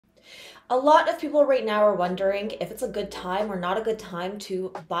A lot of people right now are wondering if it's a good time or not a good time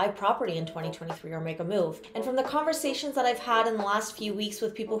to buy property in 2023 or make a move. And from the conversations that I've had in the last few weeks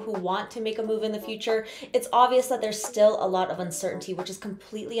with people who want to make a move in the future, it's obvious that there's still a lot of uncertainty, which is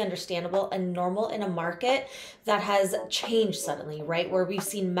completely understandable and normal in a market that has changed suddenly, right? Where we've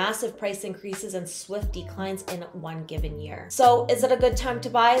seen massive price increases and swift declines in one given year. So is it a good time to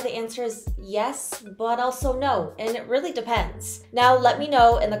buy? The answer is yes, but also no, and it really depends. Now, let me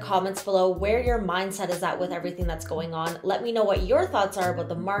know in the comments below where your mindset is at with everything that's going on. Let me know what your thoughts are about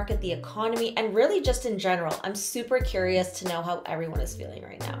the market, the economy, and really just in general. I'm super curious to know how everyone is feeling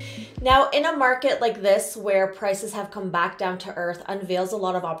right now. Now, in a market like this where prices have come back down to earth, unveils a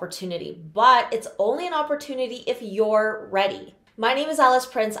lot of opportunity, but it's only an opportunity if you're ready. My name is Alice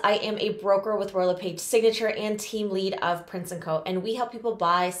Prince. I am a broker with Royal LePage Signature and team lead of Prince & Co. And we help people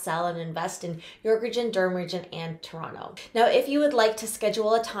buy, sell, and invest in York Region, Durham Region, and Toronto. Now, if you would like to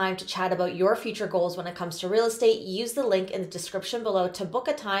schedule a time to chat about your future goals when it comes to real estate, use the link in the description below to book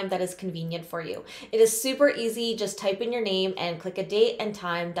a time that is convenient for you. It is super easy. Just type in your name and click a date and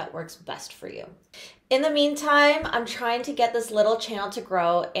time that works best for you. In the meantime, I'm trying to get this little channel to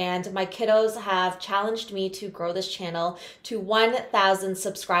grow, and my kiddos have challenged me to grow this channel to 1,000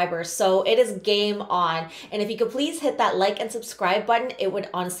 subscribers. So it is game on. And if you could please hit that like and subscribe button, it would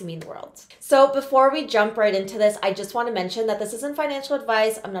honestly mean the world. So before we jump right into this, I just want to mention that this isn't financial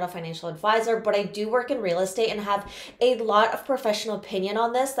advice. I'm not a financial advisor, but I do work in real estate and have a lot of professional opinion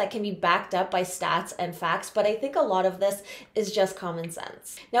on this that can be backed up by stats and facts. But I think a lot of this is just common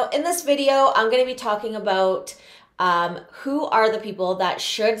sense. Now, in this video, I'm going to be talking about who are the people that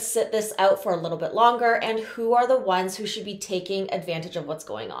should sit this out for a little bit longer and who are the ones who should be taking advantage of what's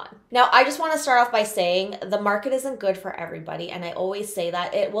going on. Now, I just want to start off by saying the market isn't good for everybody, and I always say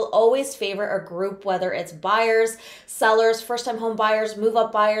that. It will always favor a group, whether it's buyers, sellers, first-time home buyers,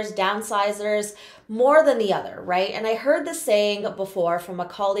 move-up buyers, downsizers, more than the other, right? And I heard this saying before from a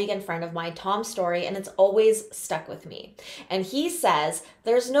colleague and friend of mine, Tom Story, and it's always stuck with me. And he says,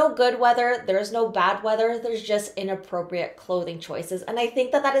 there's no good weather, there's no bad weather, there's just inappropriate clothing choices. And I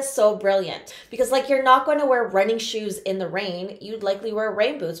think that that is so brilliant because, like, you're not going to wear running shoes in the rain. You'd likely wear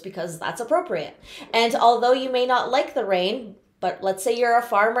rain boots because that's appropriate. And although you may not like the rain, but let's say you're a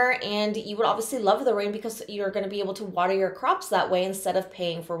farmer and you would obviously love the rain because you're going to be able to water your crops that way instead of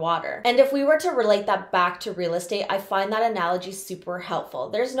paying for water. And if we were to relate that back to real estate, I find that analogy super helpful.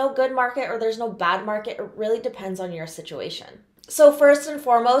 There's no good market or there's no bad market. It really depends on your situation. So first and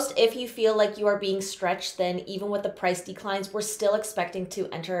foremost, if you feel like you are being stretched thin, even with the price declines, we're still expecting to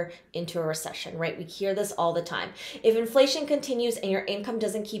enter into a recession, right? We hear this all the time. If inflation continues and your income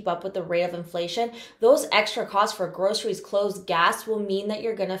doesn't keep up with the rate of inflation, those extra costs for groceries, clothes, gas will mean that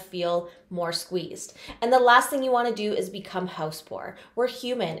you're gonna feel more squeezed. And the last thing you want to do is become house poor. We're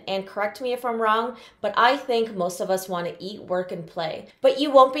human, and correct me if I'm wrong, but I think most of us want to eat, work, and play. But you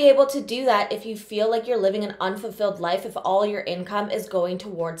won't be able to do that if you feel like you're living an unfulfilled life if all your income is going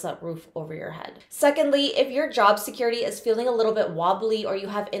towards that roof over your head. Secondly, if your job security is feeling a little bit wobbly or you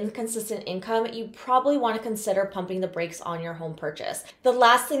have inconsistent income, you probably want to consider pumping the brakes on your home purchase. The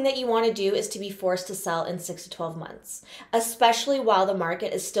last thing that you want to do is to be forced to sell in 6 to 12 months, especially while the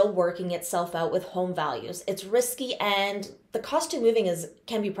market is still working itself out with home values. It's risky and the cost of moving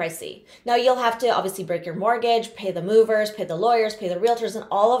can be pricey. Now, you'll have to obviously break your mortgage, pay the movers, pay the lawyers, pay the realtors, and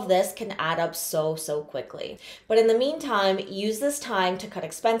all of this can add up so quickly. But in the meantime, use this time to cut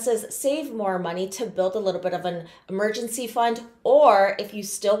expenses, save more money to build a little bit of an emergency fund, or if you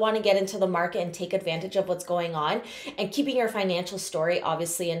still want to get into the market and take advantage of what's going on and keeping your financial story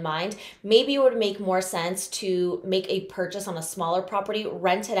obviously in mind, maybe it would make more sense to make a purchase on a smaller property,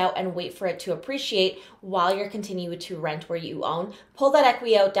 rent it out, and wait for it to appreciate while you're continuing to rent where you own. Pull that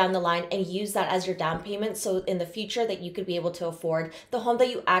equity out down the line and use that as your down payment so in the future that you could be able to afford the home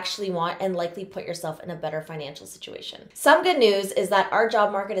that you actually want and likely put yourself in a better financial situation. Some good news is that our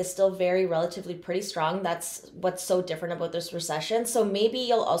job market is still relatively pretty strong. That's what's so different about this recession. So maybe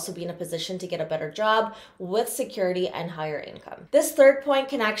you'll also be in a position to get a better job with security and higher income. This third point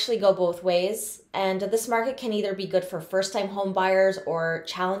can actually go both ways. And this market can either be good for first-time home buyers or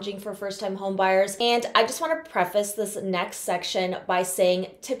challenging for first-time home buyers. And I just want to preface this next section by saying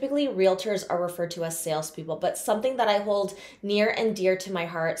typically realtors are referred to as salespeople, but something that I hold near and dear to my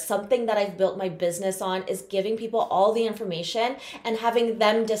heart, something that I've built my business on, is giving people all the information and having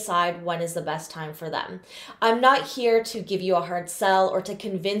them decide when is the best time for them. I'm not here to give you a hard sell or to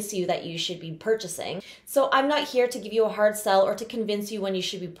convince you that you should be purchasing. So I'm not here to give you a hard sell or to convince you when you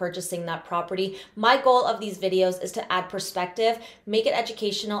should be purchasing that property. My goal of these videos is to add perspective, make it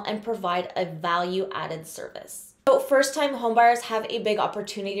educational, and provide a value-added service. So first-time homebuyers have a big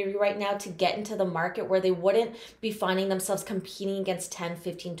opportunity right now to get into the market where they wouldn't be finding themselves competing against 10,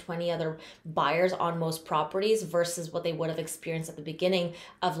 15, 20 other buyers on most properties versus what they would have experienced at the beginning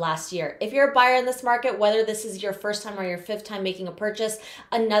of last year. If you're a buyer in this market, whether this is your first time or your fifth time making a purchase,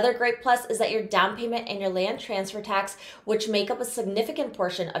 another great plus is that your down payment and your land transfer tax, which make up a significant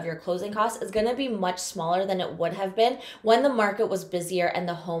portion of your closing costs, is going to be much smaller than it would have been when the market was busier and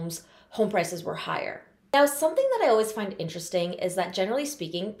the home prices were higher. Now, something that I always find interesting is that generally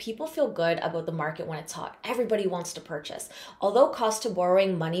speaking, people feel good about the market when it's hot. Everybody wants to purchase. Although cost to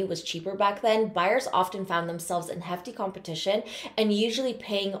borrowing money was cheaper back then, buyers often found themselves in hefty competition and usually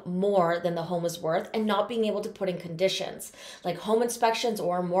paying more than the home was worth and not being able to put in conditions. Like home inspections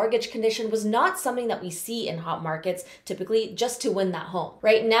or mortgage condition was not something that we see in hot markets typically just to win that home.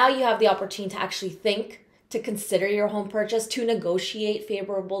 Right now, you have the opportunity to actually think, to consider your home purchase, to negotiate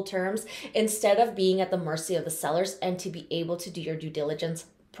favorable terms instead of being at the mercy of the sellers, and to be able to do your due diligence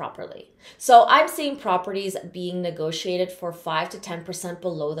properly. So I'm seeing properties being negotiated for 5 to 10%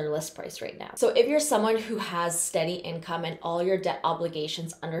 below their list price right now. So if you're someone who has steady income and all your debt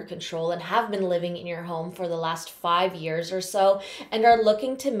obligations under control and have been living in your home for the last 5 years or so and are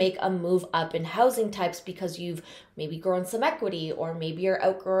looking to make a move up in housing types because you've maybe grown some equity or maybe you're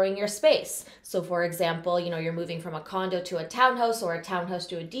outgrowing your space. So for example, you're moving from a condo to a townhouse or a townhouse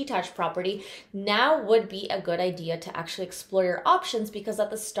to a detached property, now would be a good idea to actually explore your options, because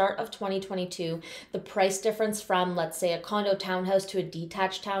at the start of 2022, the price difference from, let's say, a condo townhouse to a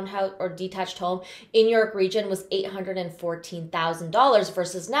detached townhouse or detached home in York region was $814,000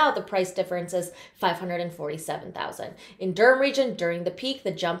 versus now the price difference is $547,000. In Durham region, during the peak,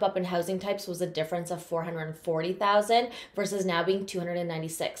 the jump up in housing types was a difference of $440,000 versus now being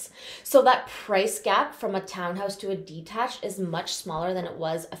 $296,000. So that price gap from a townhouse to a detached is much smaller than it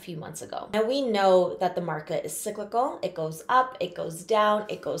was a few months ago. Now we know that the market is cyclical. It goes up, it goes down,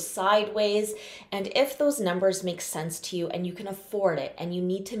 it goes sideways. And if those numbers make sense to you and you can afford it and you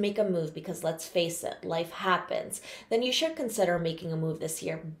need to make a move because, let's face it, life happens, then you should consider making a move this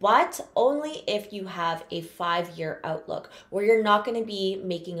year, but only if you have a 5-year outlook where you're not going to be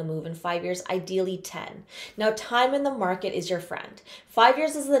making a move in 5 years, ideally 10. Now, time in the market is your friend. 5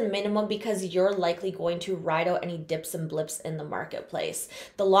 years is the minimum because you're likely going to ride out any dips and blips in the marketplace.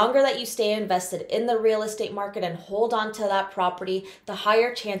 The longer that you stay invested in the real estate market and hold on to that property, the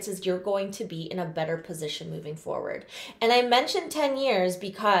higher chances you're going to be in a better position moving forward. And I mentioned 10 years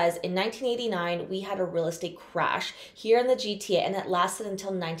because in 1989, we had a real estate crash here in the GTA and it lasted until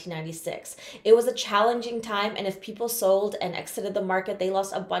 1996. It was a challenging time, and if people sold and exited the market, they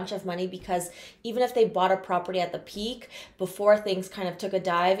lost a bunch of money because even if they bought a property at the peak before things kind of took a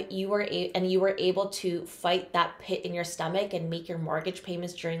dive, you were able to fight that pit in your stomach and make your mortgage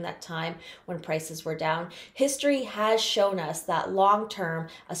payments during that time when prices were down. History has shown us that long term,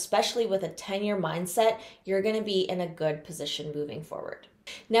 especially with a 10-year mindset, you're going to be in a good position moving forward.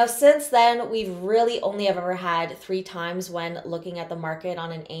 Now, since then, we've really only ever had 3 times when looking at the market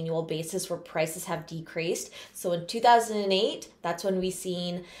on an annual basis where prices have decreased. So in 2008, that's when we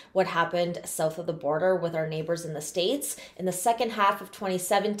seen what happened south of the border with our neighbors in the States. In the second half of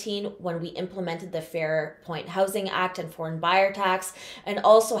 2017, when we implemented the Fair Point Housing Act and foreign buyer tax, and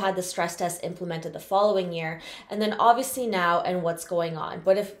also had the stress test implemented the following year. And then obviously now and what's going on.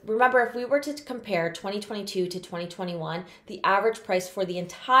 But if we were to compare 2022 to 2021, the average price for the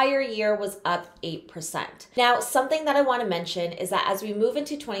entire year was up 8%. Now, something that I want to mention is that as we move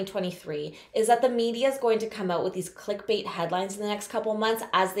into 2023, is that the media is going to come out with these clickbait headlines in the next couple months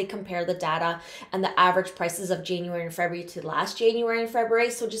as they compare the data and the average prices of January and February to last January and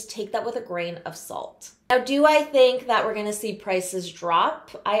February. So just take that with a grain of salt. Now, do I think that we're going to see prices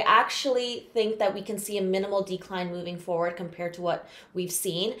drop? I actually think that we can see a minimal decline moving forward compared to what we've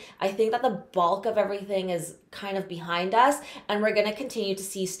seen. I think that the bulk of everything is kind of behind us and we're going to continue to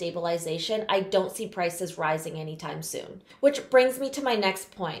see stabilization. I don't see prices rising anytime soon. Which brings me to my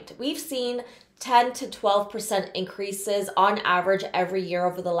next point. We've seen 10 to 12% increases on average every year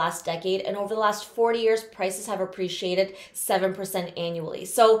over the last decade. And over the last 40 years, prices have appreciated 7% annually.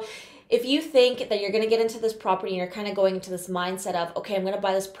 So if you think that you're going to get into this property and you're kind of going into this mindset of, okay, I'm going to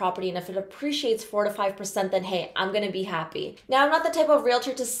buy this property and if it appreciates 4 to 5%, then hey, I'm going to be happy. Now, I'm not the type of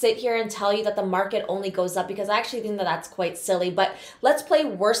realtor to sit here and tell you that the market only goes up because I actually think that that's quite silly, but let's play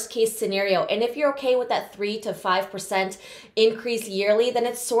worst case scenario. And if you're okay with that 3 to 5% increase yearly, then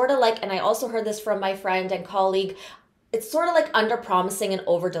it's sort of like, and I also heard this from my friend and colleague, It's sort of like under promising and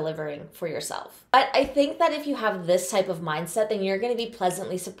over delivering for yourself. But I think that if you have this type of mindset, then you're going to be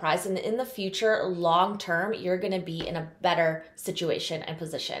pleasantly surprised. And in the future, long term, you're going to be in a better situation and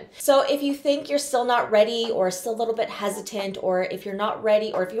position. So if you think you're still not ready or still a little bit hesitant, or if you're not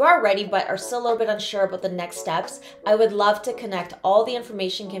ready, or if you are ready but are still a little bit unsure about the next steps, I would love to connect. All the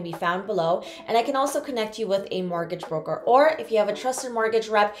information can be found below. And I can also connect you with a mortgage broker. Or if you have a trusted mortgage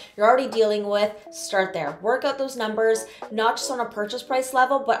rep you're already dealing with, start there. Work out those numbers, not just on a purchase price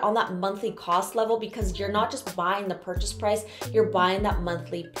level, but on that monthly cost level, because you're not just buying the purchase price, you're buying that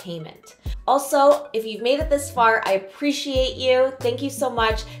monthly payment. Also, if you've made it this far, I appreciate you. Thank you so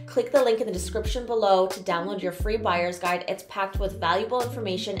much. Click the link in the description below to download your free buyer's guide. It's packed with valuable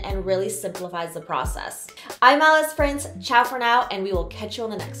information and really simplifies the process. I'm Alice Prince. Ciao for now, and we will catch you on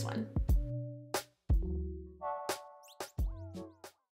the next one.